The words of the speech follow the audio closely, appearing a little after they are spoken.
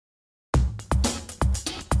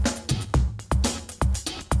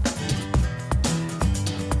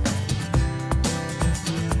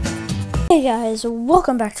Hey guys,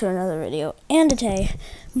 welcome back to another video, and today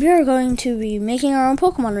we are going to be making our own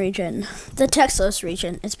Pokemon region, the Texas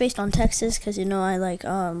region. It's based on Texas because you know I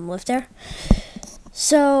live there.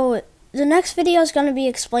 So the next video is going to be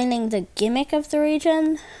explaining the gimmick of the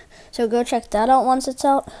region, so go check that out once it's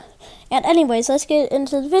out. And anyways, let's get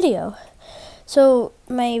into the video. So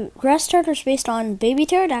my grass starter is based on baby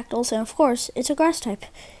pterodactyls, and of course it's a grass type.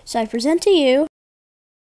 So I present to you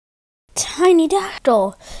Tiny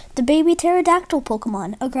Dactyl, the baby pterodactyl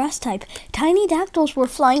Pokemon, a grass type. Tiny dactyls were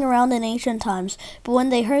flying around in ancient times, but when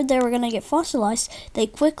they heard they were going to get fossilized, they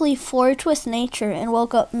quickly foraged with nature and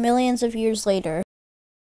woke up millions of years later.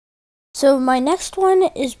 So my next one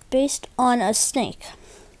is based on a snake,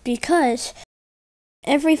 because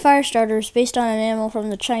every fire starter is based on an animal from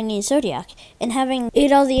the Chinese zodiac, and having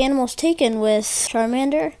 8 of the animals taken with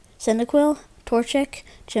Charmander, Cyndaquil, Torchic,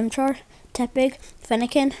 Chimchar, Tepig,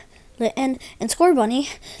 Fennekin, and Scorbunny,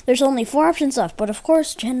 there's only 4 options left, but of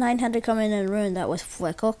course Gen 9 had to come in and ruin that with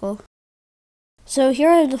Fuecoco. So here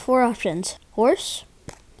are the 4 options: horse,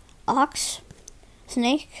 ox,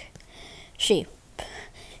 snake, sheep.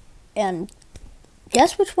 And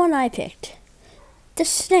guess which one I picked? The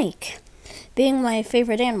snake, being my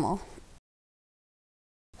favorite animal.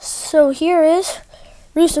 So here is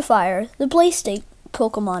Rusifire, the Blaze Snake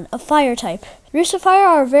Pokemon, a fire type. Rusifire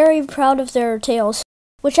are very proud of their tails.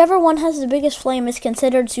 Whichever one has the biggest flame is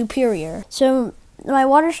considered superior. So my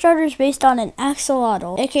water starter is based on an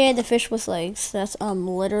axolotl, aka the fish with legs. That's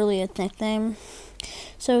literally a nickname.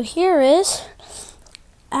 So here is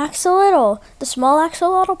Axolotl, the small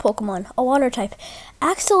axolotl Pokemon, a water type.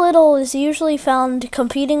 Axolotl is usually found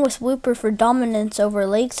competing with Wooper for dominance over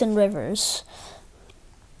lakes and rivers.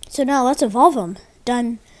 So now let's evolve them.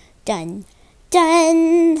 Done, done,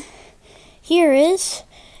 done. Here is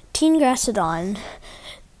Teen Grassadon,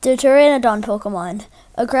 the Pteranodon Pokemon,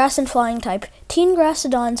 a grass and flying type. Teen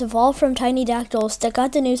Grassadons evolved from tiny dactyls that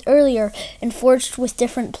got the news earlier and foraged with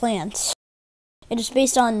different plants. It is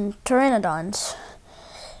based on Pteranodons.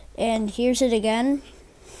 And here's it again.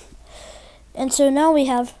 And so now we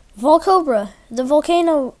have Volcobra, the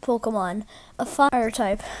volcano Pokemon, a fire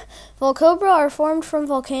type. Volcobra are formed from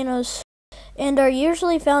volcanoes and are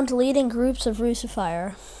usually found leading groups of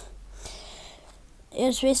Rusifire.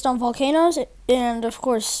 It's based on volcanoes and, of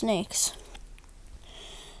course, snakes.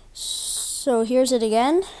 So here's it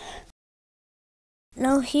again.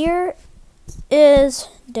 Now here is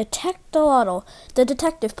Detectolotl, the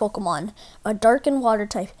detective Pokemon, a dark and water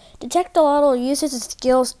type. Detectolotl uses its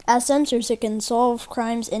skills as sensors that can solve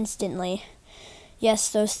crimes instantly. Yes,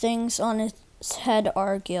 those things on its head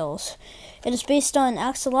are gills. It is based on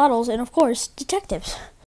axolotls and, of course, detectives.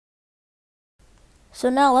 So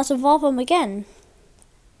now let's evolve them again.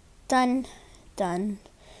 Done, done,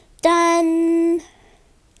 done.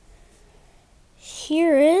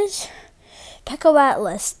 Here is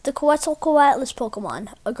Pecoatlas, the Quetzalcoatlus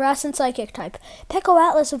Pokemon, a grass and psychic type.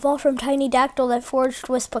 Pecoatlas evolved from tiny dactyl that foraged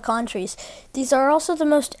with pecan trees. These are also the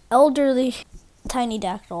most elderly tiny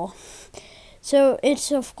dactyl. So it's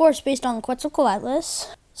of course based on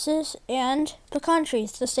Quetzalcoatlus and pecan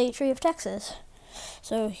trees, the state tree of Texas.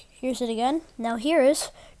 So here's it again. Now here is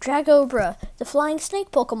Dragobra, the flying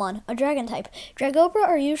snake Pokemon, a dragon type. Dragobra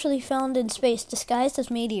are usually found in space, disguised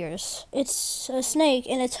as meteors. It's a snake,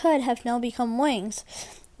 and its hood have now become wings.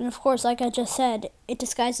 And of course, like I just said, it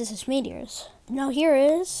disguises as meteors. Now here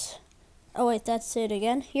is... oh wait, that's it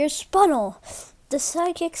again. Here's Spunnel, the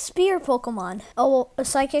psychic spear Pokemon, a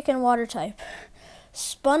psychic and water type.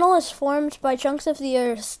 Spunnel is formed by chunks of the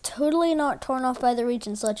earth, totally not torn off by the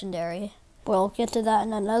region's legendary. We'll get to that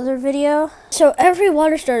in another video. So every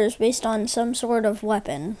water starter is based on some sort of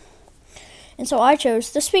weapon. And so I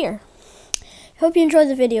chose the spear. Hope you enjoyed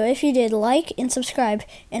the video. If you did, like and subscribe.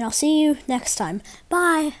 And I'll see you next time.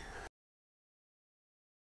 Bye!